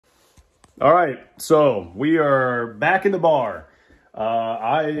All right, so we are back in the bar.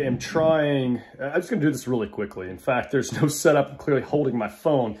 I am trying, I'm just gonna do this really quickly. In fact, there's no setup. I'm clearly holding my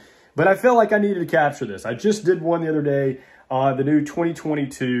phone, but I felt like I needed to capture this. I just did one the other day on the new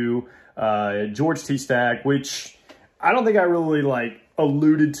 2022 George T. Stagg, which I don't think I really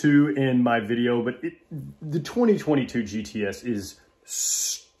alluded to in my video, but the 2022 GTS is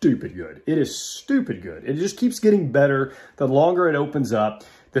stupid good. It is stupid good. It just keeps getting better the longer it opens up.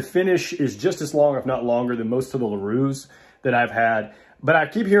 The finish is just as long, if not longer, than most of the LaRues that I've had. But I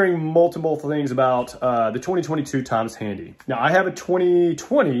keep hearing multiple things about the 2022 Thomas Handy. Now, I have a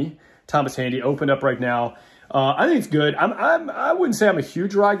 2020 Thomas Handy opened up right now. I think it's good. I wouldn't say I'm a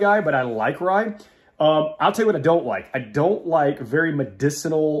huge rye guy, but I like rye. I'll tell you what I don't like. I don't like very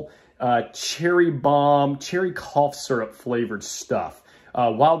medicinal cherry bomb, cherry cough syrup flavored stuff.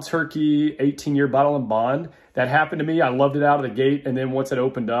 Wild Turkey 18-year bottle and bond. That happened to me. I loved it out of the gate. And then once it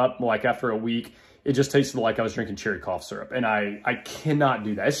opened up, like after a week, it just tasted like I was drinking cherry cough syrup. And I cannot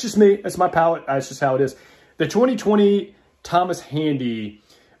do that. It's just me. It's my palate. That's just how it is. The 2020 Thomas Handy,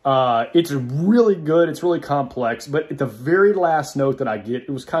 it's really good. It's really complex. But at the very last note that I get,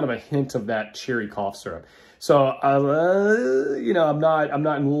 it was kind of a hint of that cherry cough syrup. So, I'm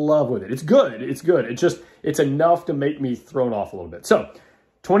not in love with it. It's good. It's good. It's enough to make me thrown off a little bit. So,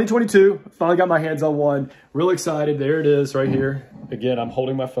 2022, finally got my hands on one. Really excited. There it is right here. Again, I'm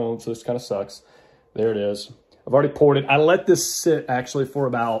holding my phone, so this kind of sucks. There it is. I've already poured it. I let this sit actually for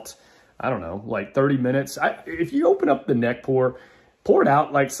about, I don't know, like 30 minutes. If you open up the neck pour it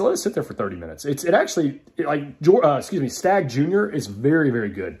out, so let it sit there for 30 minutes. Stagg Junior is very, very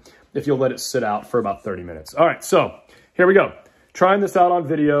good if you'll let it sit out for about 30 minutes. All right, so here we go. Trying this out on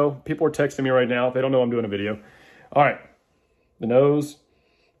video. People are texting me right now. They don't know I'm doing a video. All right, the nose.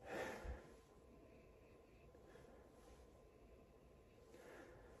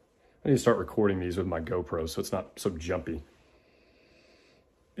 I need to start recording these with my GoPro so it's not so jumpy.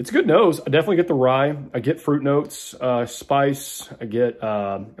 It's a good nose. I definitely get the rye. I get fruit notes, spice. I get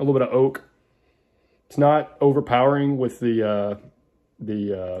a little bit of oak. It's not overpowering with the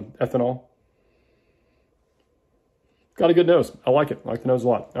ethanol. Got a good nose. I like it. I like the nose a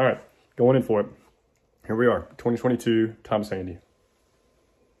lot. All right, going in for it. Here we are, 2022 Thomas Handy.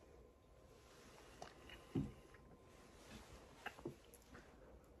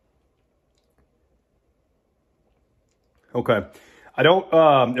 Okay, I don't,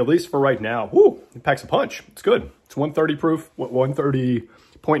 at least for right now, it packs a punch. It's good. It's 130 proof, 130.9.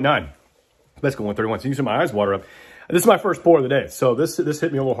 Basically 131, so you can see my eyes water up. This is my first pour of the day, so this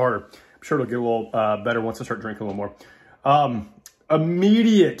hit me a little harder. I'm sure it'll get a little better once I start drinking a little more.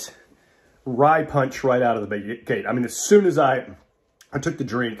 Immediate rye punch right out of the gate. I mean, as soon as I took the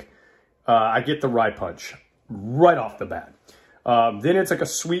drink, I get the rye punch right off the bat. Then it's like a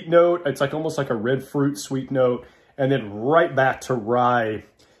sweet note. It's like almost like a red fruit sweet note. And then right back to rye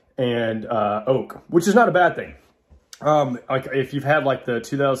and oak, which is not a bad thing. Like if you've had like the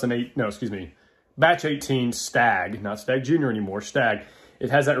batch 18 Stagg, not Stagg Junior anymore, Stagg,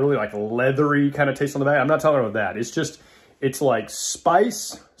 it has that really like leathery kind of taste on the back. I'm not talking about that. It's like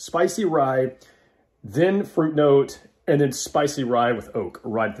spicy rye, then fruit note, and then spicy rye with oak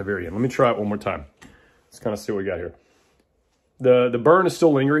right at the very end. Let me try it one more time. Let's kind of see what we got here. The burn is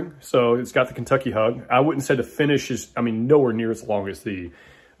still lingering, so it's got the Kentucky hug. I wouldn't say the finish is, nowhere near as long as the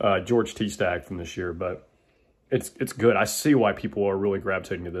George T. Stagg from this year, but it's good. I see why people are really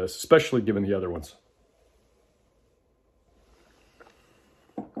gravitating to this, especially given the other ones.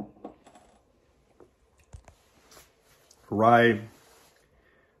 Rye, a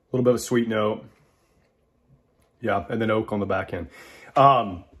little bit of a sweet note. Yeah, and then oak on the back end.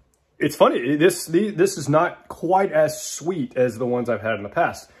 It's funny, this is not quite as sweet as the ones I've had in the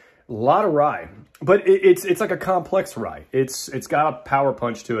past. A lot of rye, but it's like a complex rye. It's got a power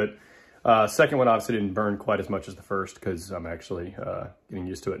punch to it. Second one obviously didn't burn quite as much as the first because I'm actually getting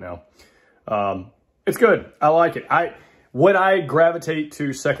used to it now. It's good. I like it. Would I gravitate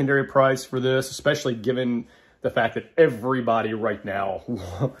to secondary price for this, especially given the fact that everybody right now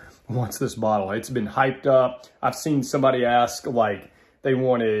wants this bottle. It's been hyped up. I've seen somebody ask they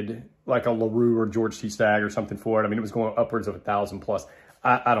wanted like a LaRue or George T. Stagg or something for it. It was going upwards of 1,000 plus.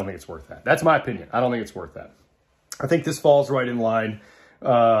 I don't think it's worth that. That's my opinion. I don't think it's worth that. I think this falls right in line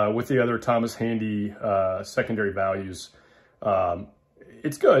with the other Thomas Handy secondary values.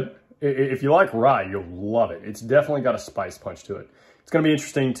 It's good. If you like rye, you'll love it. It's definitely got a spice punch to it. It's going to be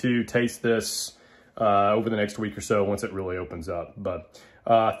interesting to taste this over the next week or so once it really opens up. But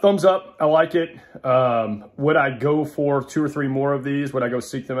thumbs up. I like it. Would I go for 2 or 3 more of these? Would I go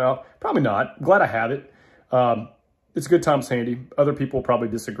seek them out? Probably not. I'm glad I have it. it's a good Thomas Handy. Other people probably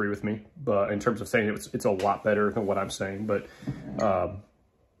disagree with me, but in terms of saying it's a lot better than what I'm saying. But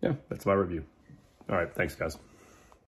yeah, that's my review. All right, thanks, guys.